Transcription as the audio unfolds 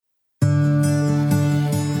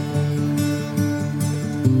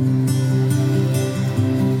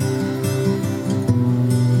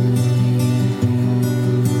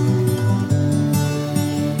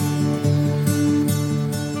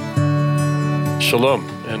Shalom,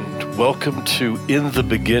 and welcome to In the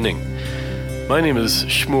Beginning. My name is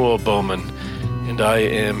Shmuel Bowman, and I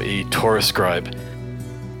am a Torah scribe.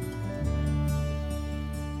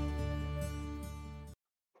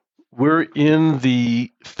 We're in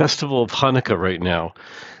the festival of Hanukkah right now.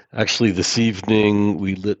 Actually, this evening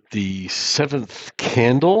we lit the seventh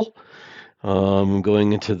candle,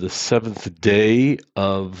 going into the seventh day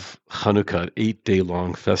of Hanukkah, an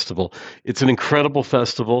 8-day-long festival. It's an incredible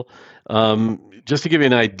festival. Just to give you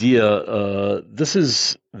an idea, this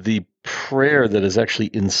is the prayer that is actually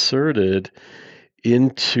inserted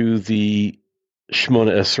into the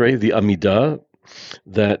Shemona Esrei, the Amidah,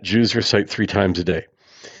 that Jews recite 3 times a day.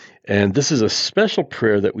 And this is a special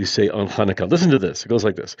prayer that we say on Hanukkah. Listen to this. It goes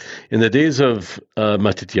like this. In the days of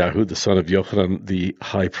Matityahu, the son of Yochanan, the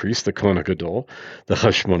high priest, the Kohen HaGadol, the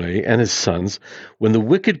Hashmonai, and his sons, when the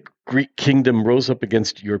wicked Greek kingdom rose up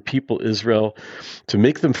against your people Israel to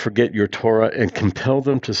make them forget your Torah and compel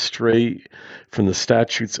them to stray from the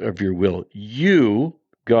statutes of your will, you,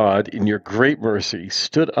 God, in your great mercy,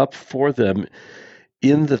 stood up for them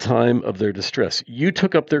in the time of their distress. You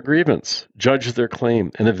took up their grievance, judged their claim,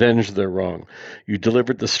 and avenged their wrong. You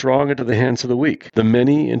delivered the strong into the hands of the weak, the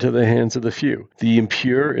many into the hands of the few, the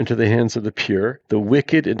impure into the hands of the pure, the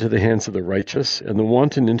wicked into the hands of the righteous, and the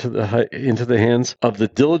wanton into the hands of the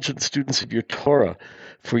diligent students of your Torah.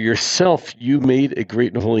 For yourself you made a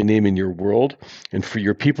great and holy name in your world, and for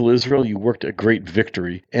your people Israel you worked a great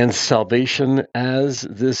victory and salvation as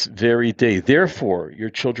this very day. Therefore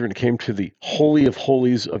your children came to the Holy of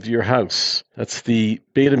Holies of your house. That's the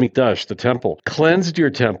Beit HaMikdash, the temple. Cleansed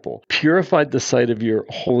your temple, purified the site of your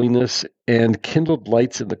holiness, and kindled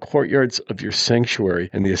lights in the courtyards of your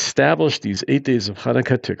sanctuary. And they established these 8 days of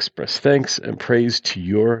Hanukkah to express thanks and praise to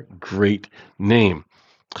your great name.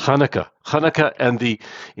 Hanukkah, and the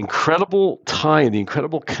incredible tie and the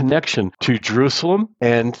incredible connection to Jerusalem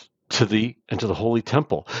and to the Holy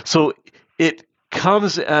Temple. So it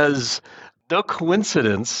comes as no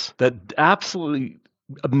coincidence that absolutely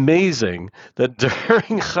amazing that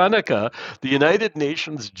during Hanukkah, the United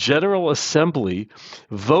Nations General Assembly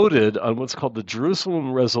voted on what's called the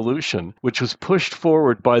Jerusalem Resolution, which was pushed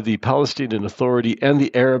forward by the Palestinian Authority and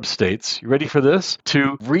the Arab states. You ready for this?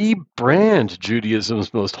 To rebrand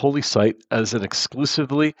Judaism's most holy site as an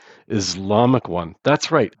exclusively Islamic one.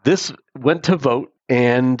 That's right. This went to vote,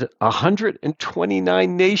 and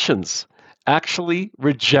 129 nations actually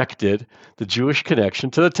rejected the Jewish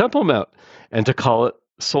connection to the Temple Mount and to call it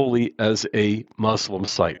solely as a Muslim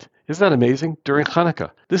site. Isn't that amazing? During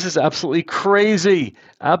Hanukkah. This is absolutely crazy.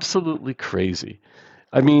 Absolutely crazy.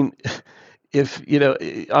 I mean,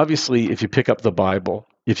 obviously, if you pick up the Bible,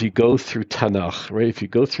 if you go through Tanakh, right? If you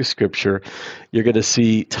go through Scripture, you're going to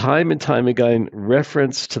see time and time again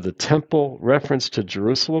reference to the temple, reference to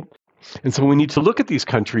Jerusalem. And so we need to look at these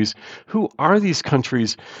countries. Who are these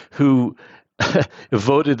countries who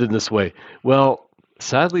voted in this way? Well,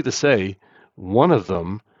 sadly to say, one of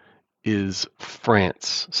them is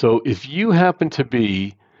France. So if you happen to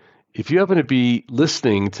be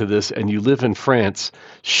listening to this and you live in France,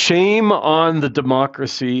 shame on the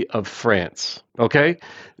democracy of France. Okay?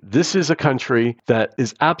 This is a country that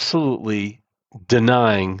is absolutely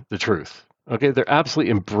denying the truth. Okay? They're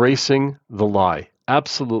absolutely embracing the lie.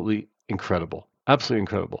 Absolutely incredible. Absolutely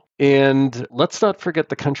incredible. And let's not forget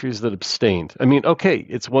the countries that abstained. I mean, okay,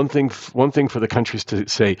 it's one thing for the countries to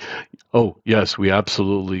say, "Oh, yes, we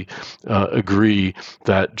absolutely agree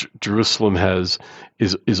that Jerusalem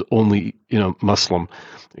is only Muslim."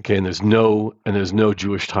 Okay, and there's no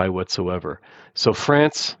Jewish tie whatsoever. So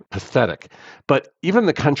France, pathetic. But even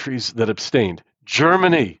the countries that abstained,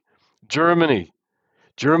 Germany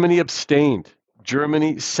abstained.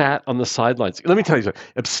 Germany sat on the sidelines. Let me tell you something.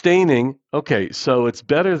 Abstaining, okay, so it's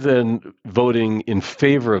better than voting in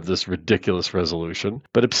favor of this ridiculous resolution.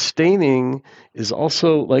 But abstaining is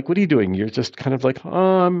also like, what are you doing? You're just kind of like,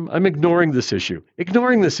 I'm ignoring this issue.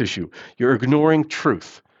 Ignoring this issue. You're ignoring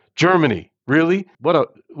truth. Germany, really? What a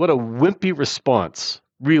wimpy response,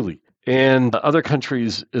 really. And other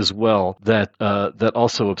countries as well that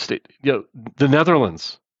also abstain. The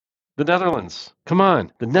Netherlands. Come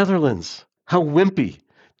on, the Netherlands. How wimpy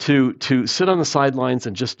to sit on the sidelines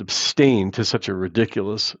and just abstain to such a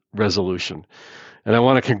ridiculous resolution. And I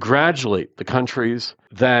want to congratulate the countries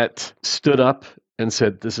that stood up and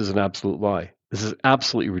said, this is an absolute lie. This is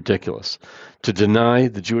absolutely ridiculous. To deny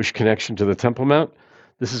the Jewish connection to the Temple Mount,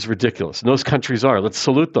 this is ridiculous. And those countries are. Let's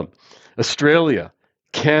salute them. Australia,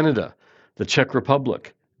 Canada, the Czech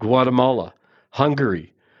Republic, Guatemala,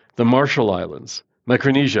 Hungary, the Marshall Islands,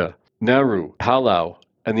 Micronesia, Nauru, Palau,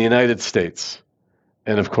 and the United States,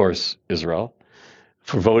 and of course, Israel.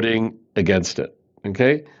 for voting against it.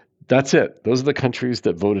 Okay? That's it. Those are the countries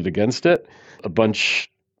that voted against it. A bunch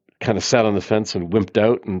kind of sat on the fence and wimped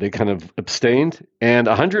out and they kind of abstained. And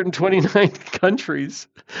 129 countries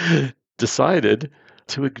decided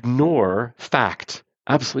to ignore fact.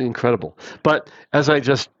 Absolutely incredible. But as I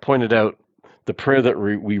just pointed out, the prayer that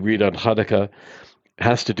we read on Hanukkah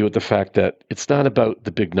has to do with the fact that it's not about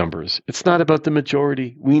the big numbers. It's not about the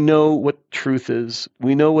majority. We know what truth is.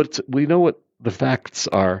 We know what the facts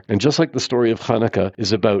are. And just like the story of Hanukkah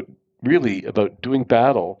is about really about doing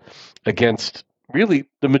battle against really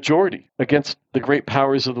the majority, against the great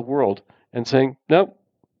powers of the world and saying, "No,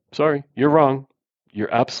 sorry, you're wrong.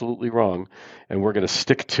 You're absolutely wrong, and we're going to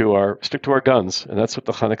stick to our guns." And that's what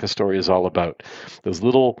the Hanukkah story is all about. Those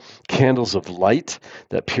little candles of light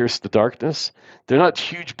that pierce the darkness. They're not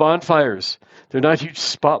huge bonfires. They're not huge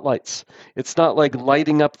spotlights. It's not like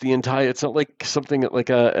lighting up the entire. It's not like something at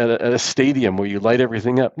at a stadium where you light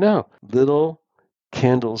everything up. No, little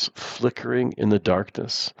candles flickering in the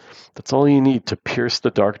darkness. That's all you need to pierce the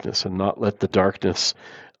darkness and not let the darkness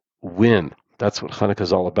win. That's what Hanukkah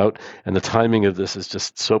is all about. And the timing of this is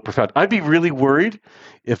just so profound. I'd be really worried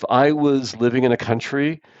if I was living in a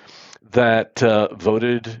country that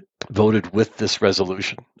voted with this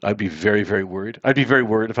resolution. I'd be very, very worried. I'd be very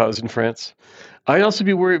worried if I was in France. I'd also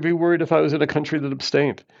be worried if I was in a country that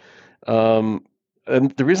abstained.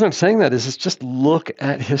 And the reason I'm saying that is just look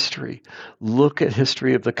at history. Look at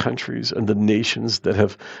history of the countries and the nations that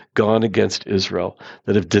have gone against Israel,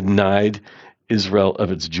 that have denied Israel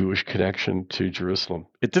of its Jewish connection to Jerusalem.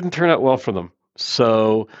 It didn't turn out well for them.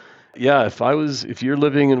 So, yeah, if you're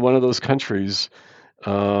living in one of those countries,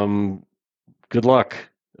 good luck.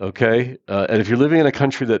 Okay, and if you're living in a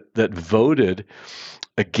country that voted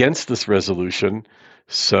against this resolution,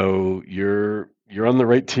 so you're on the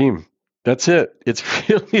right team. That's it. It's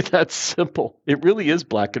really that simple. It really is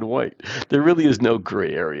black and white. There really is no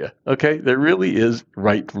gray area. Okay, there really is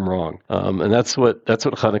right from wrong, and that's what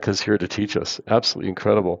Hanukkah is here to teach us. Absolutely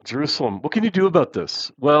incredible. Jerusalem. What can you do about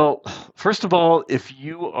this? Well, first of all, if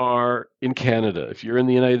you are in Canada, if you're in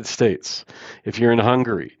the United States, if you're in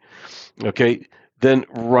Hungary, okay, then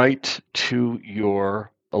write to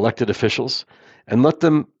your elected officials and let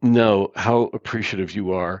them know how appreciative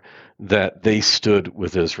you are that they stood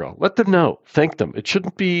with Israel. Let them know. Thank them. It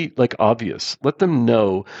shouldn't be like obvious. Let them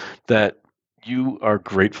know that you are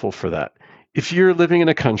grateful for that. If you're living in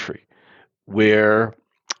a country where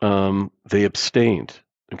they abstained,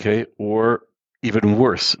 okay, or even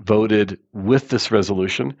worse, voted with this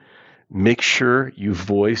resolution, make sure you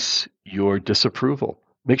voice your disapproval.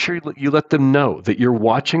 Make sure you let them know that you're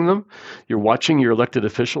watching them. You're watching your elected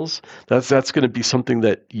officials. That's going to be something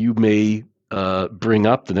that you may bring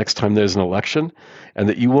up the next time there's an election, and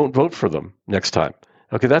that you won't vote for them next time.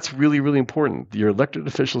 Okay, that's really, really important. Your elected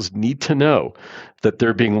officials need to know that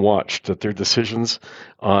they're being watched, that their decisions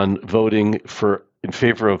on voting in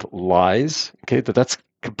favor of lies, okay, that's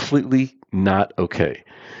completely not okay.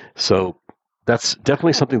 So that's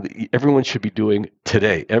definitely something that everyone should be doing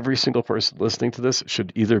today. Every single person listening to this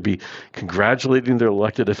should either be congratulating their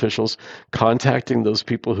elected officials, contacting those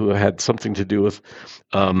people who had something to do with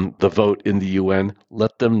the vote in the UN.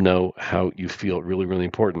 Let them know how you feel. Really, really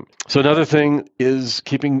important. So another thing is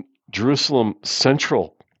keeping Jerusalem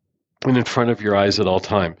central and in front of your eyes at all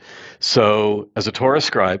time. So as a Torah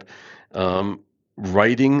scribe,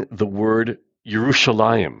 writing the word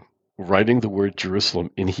Yerushalayim, writing the word Jerusalem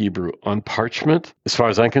in Hebrew on parchment, as far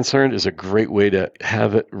as I'm concerned, is a great way to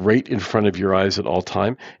have it right in front of your eyes at all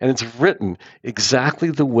time. And it's written exactly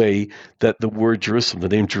the way that the word Jerusalem, the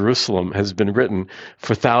name Jerusalem, has been written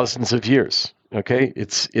for thousands of years. Okay,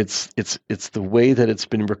 it's the way that it's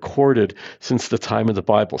been recorded since the time of the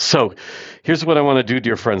Bible. So here's what I want to do,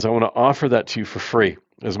 dear friends. I want to offer that to you for free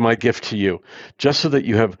as my gift to you, just so that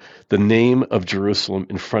you have the name of Jerusalem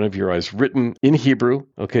in front of your eyes, written in Hebrew,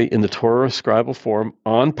 okay, in the Torah scribal form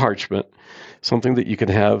on parchment, something that you can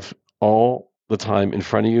have all the time in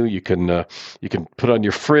front of you. You can put on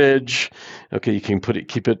your fridge, okay. You can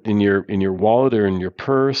keep it in your wallet or in your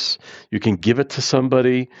purse. You can give it to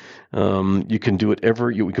somebody. You can do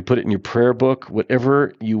whatever you can put it in your prayer book.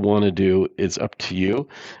 Whatever you want to do is up to you.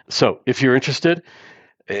 So if you're interested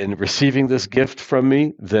in receiving this gift from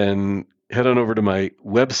me, then head on over to my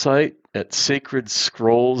website at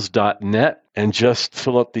sacredscrolls.net and just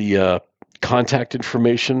fill out the contact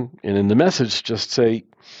information. And in the message, just say,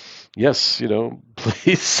 yes,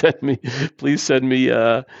 please send me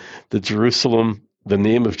the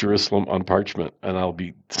name of Jerusalem on parchment, and I'll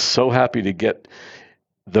be so happy to get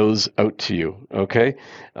those out to you. Okay.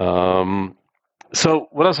 So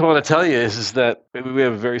what else I want to tell you is that we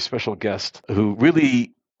have a very special guest who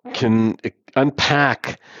really can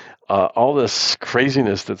unpack all this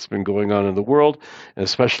craziness that's been going on in the world, and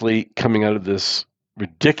especially coming out of this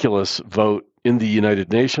ridiculous vote in the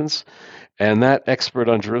United Nations. And that expert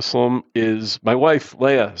on Jerusalem is my wife,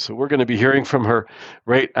 Leah. So we're going to be hearing from her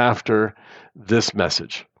right after this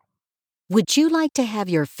message. Would you like to have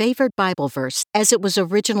your favorite Bible verse as it was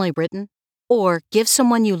originally written? Or give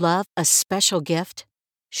someone you love a special gift?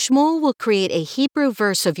 Shmuel will create a Hebrew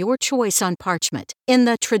verse of your choice on parchment in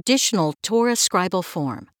the traditional Torah scribal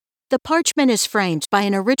form. The parchment is framed by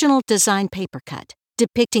an original design paper cut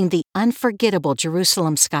depicting the unforgettable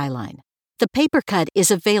Jerusalem skyline. The paper cut is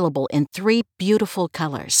available in 3 beautiful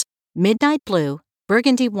colors: midnight blue,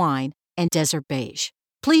 burgundy wine, and desert beige.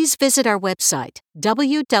 Please visit our website,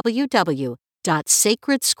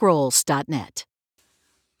 www.sacredscrolls.net.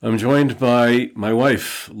 I'm joined by my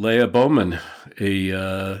wife, Leah Bowman,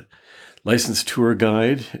 a licensed tour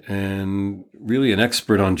guide and really an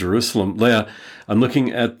expert on Jerusalem. Leah, I'm looking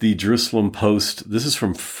at the Jerusalem Post. This is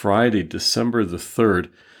from Friday, December the 3rd.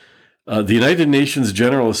 The United Nations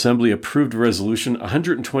General Assembly approved Resolution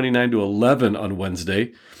 129-11 on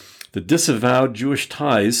Wednesday that disavowed Jewish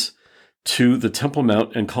ties to the Temple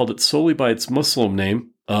Mount and called it solely by its Muslim name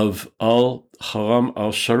of Al-Haram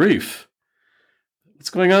al-Sharif. What's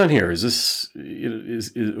going on here? Is this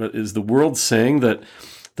is the world saying that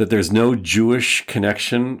there's no Jewish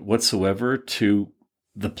connection whatsoever to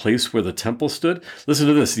the place where the temple stood? Listen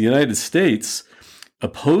to this. The United States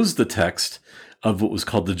opposed the text of what was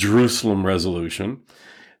called the Jerusalem Resolution.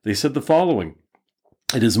 They said the following: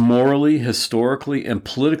 it is morally, historically, and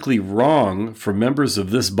politically wrong for members of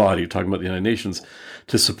this body, talking about the United Nations,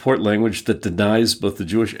 to support language that denies both the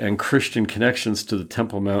Jewish and Christian connections to the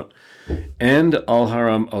Temple Mount and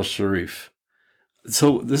Al-Haram al-Sharif.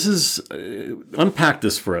 So this is, unpack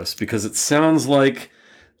this for us, because it sounds like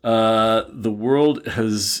the world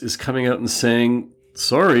is coming out and saying,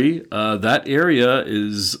 sorry, that area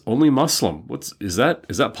is only Muslim. Is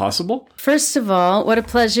that possible? First of all, what a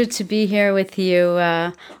pleasure to be here with you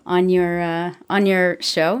on your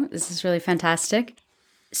show. This is really fantastic.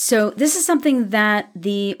 So this is something that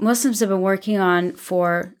the Muslims have been working on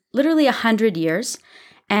for literally 100 years.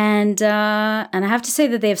 And I have to say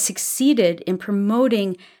that they have succeeded in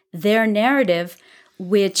promoting their narrative,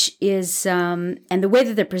 which is, and the way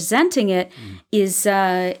that they're presenting it is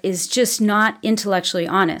just not intellectually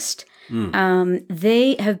honest.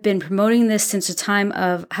 They have been promoting this since the time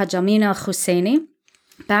of Hajj Amin al-Husseini,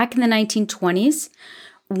 back in the 1920s,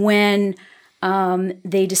 when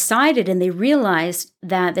they decided and they realized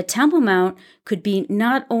that the Temple Mount could be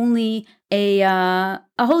not only a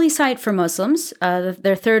holy site for Muslims,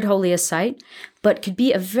 their third holiest site, but could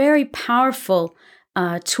be a very powerful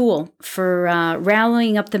tool for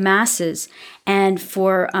rallying up the masses and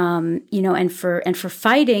for fighting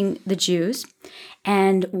the Jews.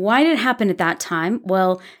 And why did it happen at that time?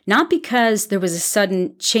 Well, not because there was a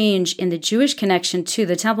sudden change in the Jewish connection to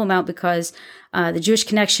the Temple Mount, because the Jewish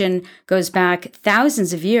connection goes back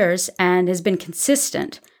thousands of years and has been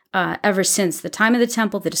consistent ever since the time of the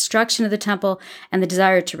temple, the destruction of the temple, and the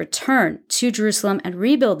desire to return to Jerusalem and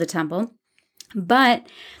rebuild the temple. But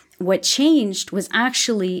what changed was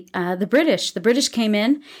actually the British. The British came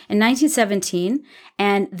in 1917,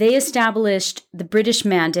 and they established the British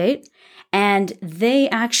Mandate, and they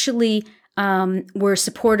actually were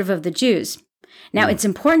supportive of the Jews. Now, it's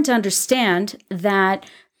important to understand that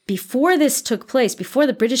before this took place, before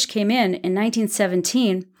the British came in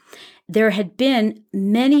 1917, there had been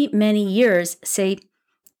many, many years, say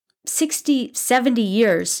 60, 70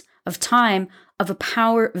 years of time of a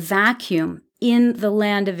power vacuum in the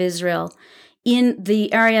land of Israel, in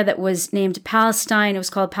the area that was named Palestine. It was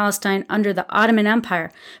called Palestine under the Ottoman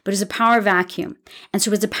Empire, but it was a power vacuum. And so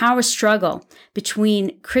it was a power struggle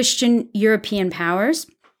between Christian European powers.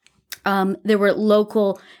 There were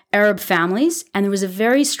local Arab families, and there was a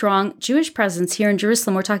very strong Jewish presence here in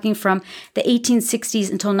Jerusalem. We're talking from the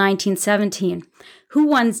 1860s until 1917. Who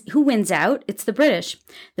wins out? It's the British.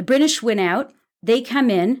 The British win out. They come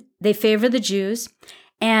in. They favor the Jews.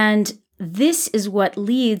 And this is what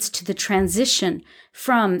leads to the transition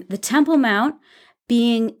from the Temple Mount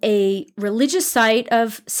being a religious site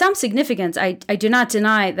of some significance. I do not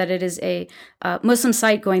deny that it is a Muslim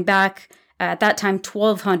site going back at that time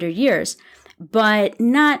 1,200 years, but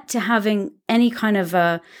not to having any kind of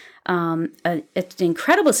an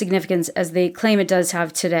incredible significance as they claim it does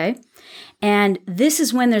have today. And this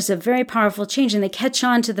is when there's a very powerful change, and they catch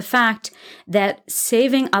on to the fact that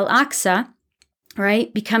saving Al-Aqsa,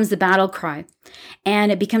 right, becomes the battle cry,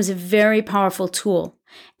 and it becomes a very powerful tool.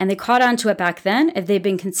 And they caught on to it back then, and they've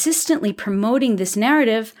been consistently promoting this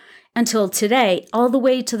narrative until today, all the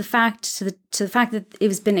way to the fact that it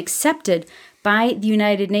has been accepted by the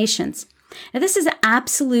United Nations. Now, this is an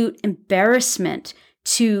absolute embarrassment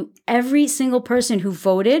to every single person who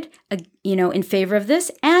voted, in favor of this,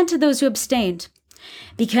 and to those who abstained,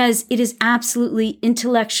 because it is absolutely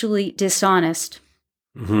intellectually dishonest.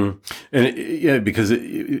 Mm-hmm. And because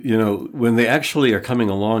when they actually are coming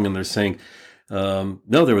along and they're saying, no,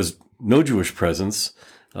 there was no Jewish presence.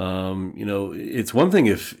 It's one thing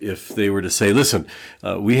if they were to say, listen,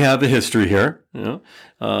 we have a history here,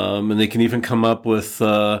 and they can even come up with,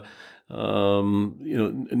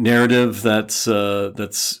 narrative that's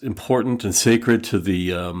important and sacred to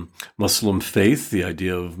the Muslim faith, the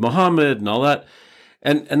idea of Muhammad and all that,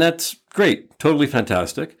 and that's great, totally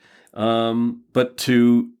fantastic. But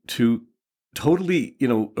to totally,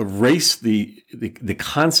 erase the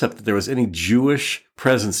concept that there was any Jewish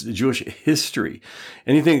presence, Jewish history,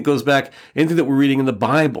 anything that goes back, anything that we're reading in the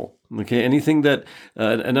Bible, okay, anything that,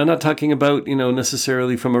 and I'm not talking about,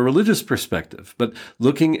 necessarily from a religious perspective, but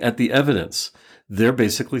looking at the evidence, they're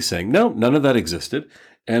basically saying, no, none of that existed.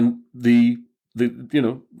 And the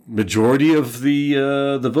majority of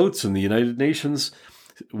the votes in the United Nations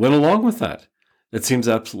went along with that. It seems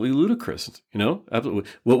absolutely ludicrous, Absolutely.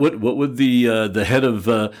 What would the head of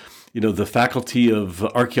the faculty of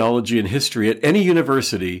archaeology and history at any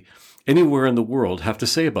university anywhere in the world have to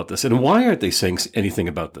say about this? And why aren't they saying anything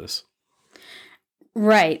about this?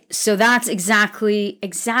 Right. So that's exactly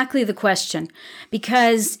the question,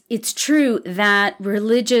 because it's true that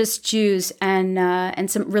religious Jews and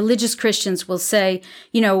some religious Christians will say,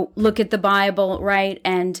 look at the Bible, right?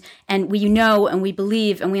 And we and we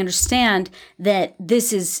believe and we understand that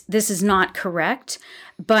this is not correct.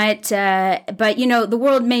 But the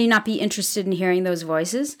world may not be interested in hearing those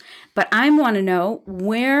voices. But I want to know,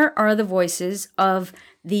 where are the voices of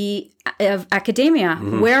academia?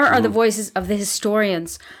 Mm-hmm. Where are the voices of the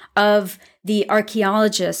historians, of the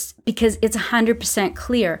archaeologists? Because it's 100%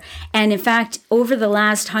 clear. And in fact, over the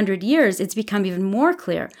last 100 years, it's become even more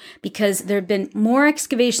clear, because there have been more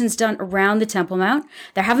excavations done around the Temple Mount.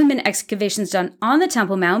 There haven't been excavations done on the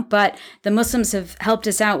Temple Mount, but the Muslims have helped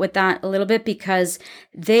us out with that a little bit, because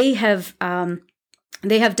they have done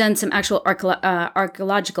some actual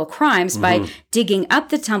archaeological crimes by digging up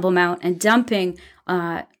the Temple Mount and dumping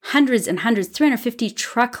hundreds and hundreds, 350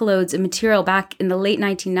 truckloads of material back in the late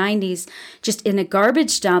 1990s, just in a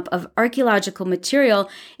garbage dump of archaeological material.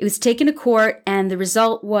 It was taken to court, and the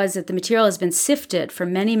result was that the material has been sifted for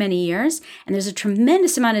many, many years, and there's a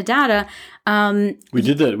tremendous amount of data. We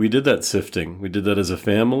did that sifting. We did that as a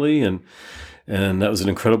family, and that was an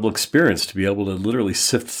incredible experience to be able to literally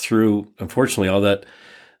sift through, unfortunately, all that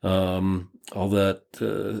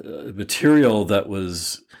material that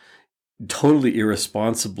was totally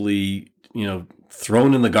irresponsibly,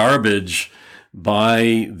 thrown in the garbage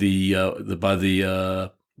by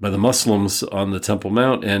the Muslims on the Temple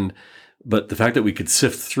Mount. But the fact that we could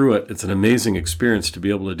sift through it, it's an amazing experience to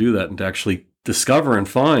be able to do that and to actually discover and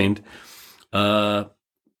find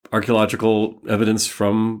archaeological evidence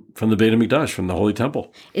from the Beit HaMikdash, from the Holy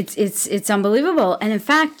Temple. It's unbelievable. And in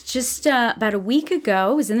fact, just about a week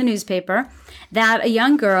ago, it was in the newspaper that a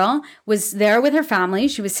young girl was there with her family.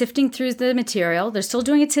 She was sifting through the material. They're still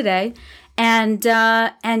doing it today. And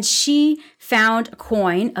she found a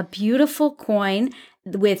coin, a beautiful coin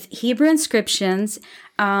with Hebrew inscriptions,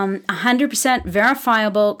 100%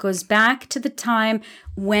 verifiable, goes back to the time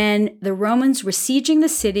when the Romans were sieging the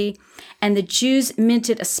city, and the Jews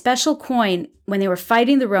minted a special coin when they were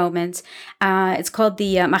fighting the Romans. It's called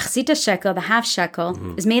the machzita shekel, the half shekel.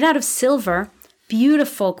 Mm-hmm. It's made out of silver,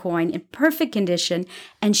 beautiful coin in perfect condition.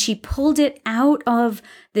 And she pulled it out of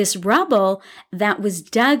this rubble that was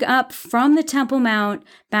dug up from the Temple Mount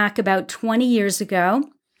back about 20 years ago.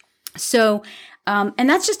 So, and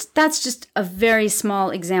that's just a very small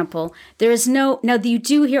example. There is now you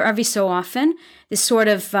do hear every so often this sort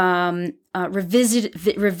of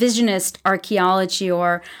revisionist archaeology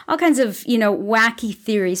or all kinds of, wacky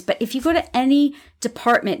theories. But if you go to any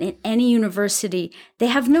department in any university, they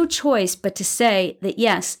have no choice but to say that,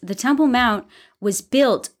 yes, the Temple Mount was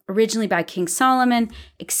built originally by King Solomon,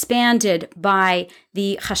 expanded by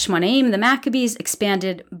the Hashmonaim, the Maccabees,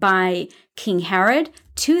 expanded by King Herod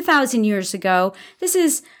 2,000 years ago. This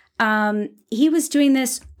is, he was doing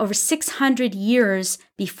this over 600 years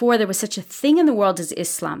before there was such a thing in the world as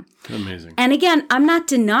Islam. Amazing. And again, I'm not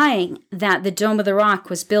denying that the Dome of the Rock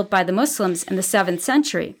was built by the Muslims in the 7th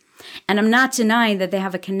century. And I'm not denying that they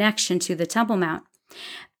have a connection to the Temple Mount.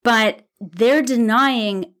 But they're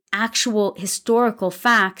denying actual historical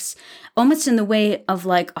facts, almost in the way of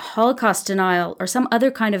like a Holocaust denial or some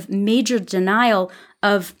other kind of major denial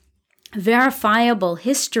of verifiable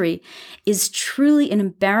history, is truly an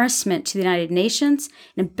embarrassment to the United Nations,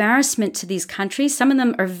 an embarrassment to these countries. Some of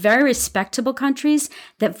them are very respectable countries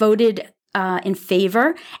that voted in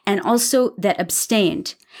favor and also that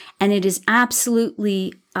abstained. And it is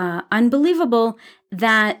absolutely unbelievable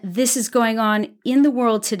that this is going on in the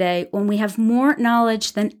world today when we have more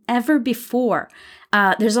knowledge than ever before.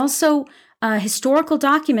 There's also historical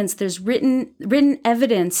documents. There's written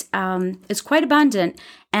evidence. It's quite abundant.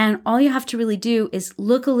 And all you have to really do is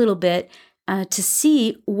look a little bit to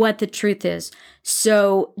see what the truth is.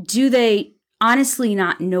 So do they honestly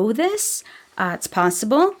not know this? It's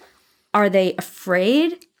possible. Are they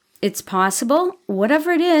afraid? It's possible.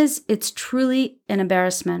 Whatever it is, it's truly an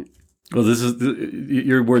embarrassment. Well,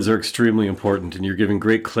 your words are extremely important, and you're giving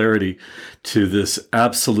great clarity to this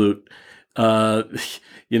absolute. It's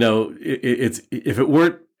if it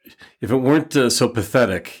weren't so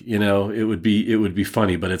pathetic, it would be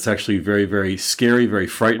funny, but it's actually very, very scary, very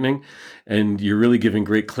frightening, and you're really giving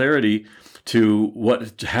great clarity to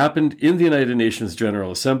what happened in the United Nations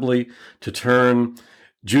General Assembly to turn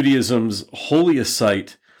Judaism's holiest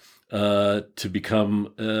site to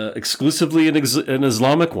become exclusively an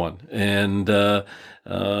Islamic one. And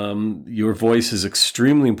your voice is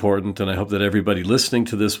extremely important, and I hope that everybody listening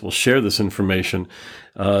to this will share this information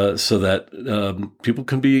so that people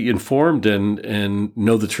can be informed and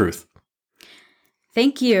know the truth.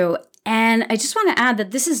 Thank you. And I just want to add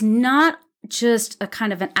that this is not just a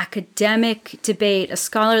kind of an academic debate, a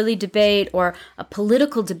scholarly debate, or a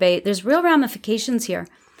political debate. There's real ramifications here.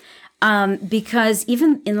 Because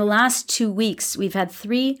even in the last 2 weeks, we've had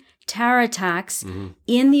 3 terror attacks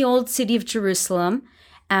in the old city of Jerusalem,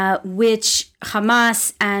 which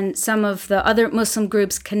Hamas and some of the other Muslim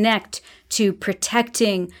groups connect to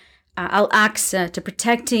protecting Al-Aqsa, to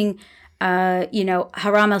protecting,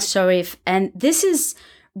 Haram al-Sharif. And this is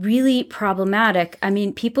really problematic. I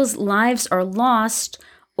mean, people's lives are lost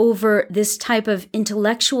over this type of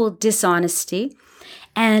intellectual dishonesty.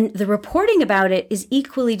 And the reporting about it is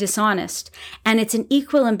equally dishonest. And it's an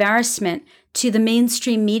equal embarrassment to the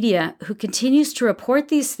mainstream media who continues to report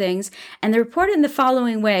these things. And they report it in the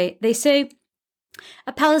following way. They say,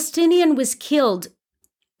 a Palestinian was killed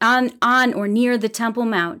on or near the Temple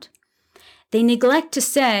Mount. They neglect to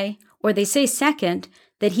say, or they say second,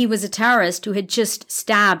 that he was a terrorist who had just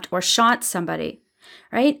stabbed or shot somebody.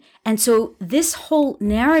 Right? And so this whole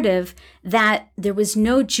narrative that there was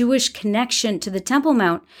no Jewish connection to the Temple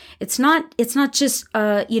Mount, it's not just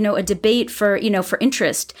a debate for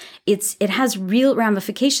interest. It has real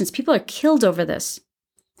ramifications. People are killed over this.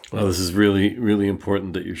 Well, this is really, really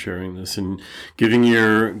important that you're sharing this and giving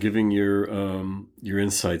your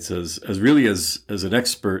insights as an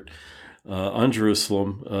expert on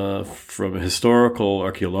Jerusalem from a historical,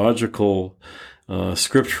 archaeological,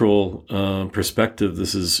 scriptural perspective.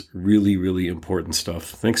 This is really, really important stuff.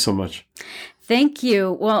 Thanks so much. Thank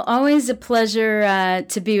you. Well, always a pleasure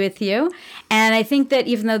to be with you. And I think that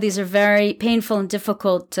even though these are very painful and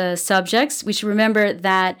difficult subjects, we should remember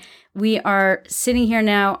that we are sitting here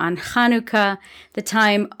now on Hanukkah, the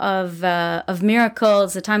time of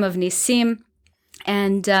miracles, the time of Nisim,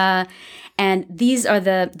 and these are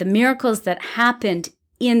the miracles that happened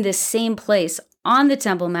in this same place on the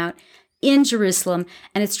Temple Mount in Jerusalem.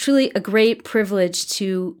 And it's truly a great privilege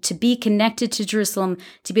to be connected to Jerusalem,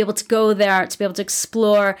 to be able to go there, to be able to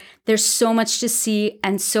explore. There's so much to see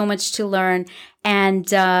and so much to learn.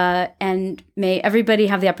 And may everybody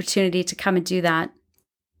have the opportunity to come and do that.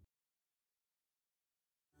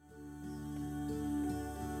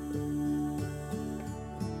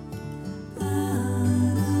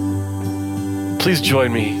 Please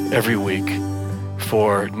join me every week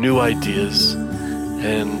for new ideas,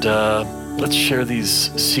 and let's share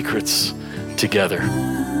these secrets together.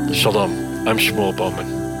 Shalom. I'm Shmuel Bowman.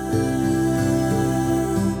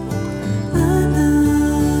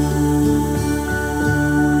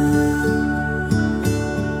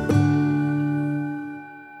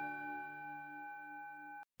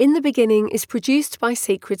 In the Beginning is produced by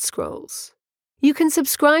Sacred Scrolls. You can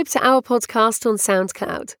subscribe to our podcast on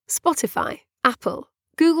SoundCloud, Spotify, Apple,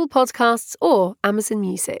 Google Podcasts, or Amazon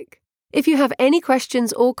Music. If you have any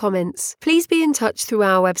questions or comments, please be in touch through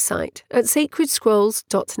our website at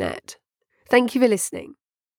sacredscrolls.net. Thank you for listening.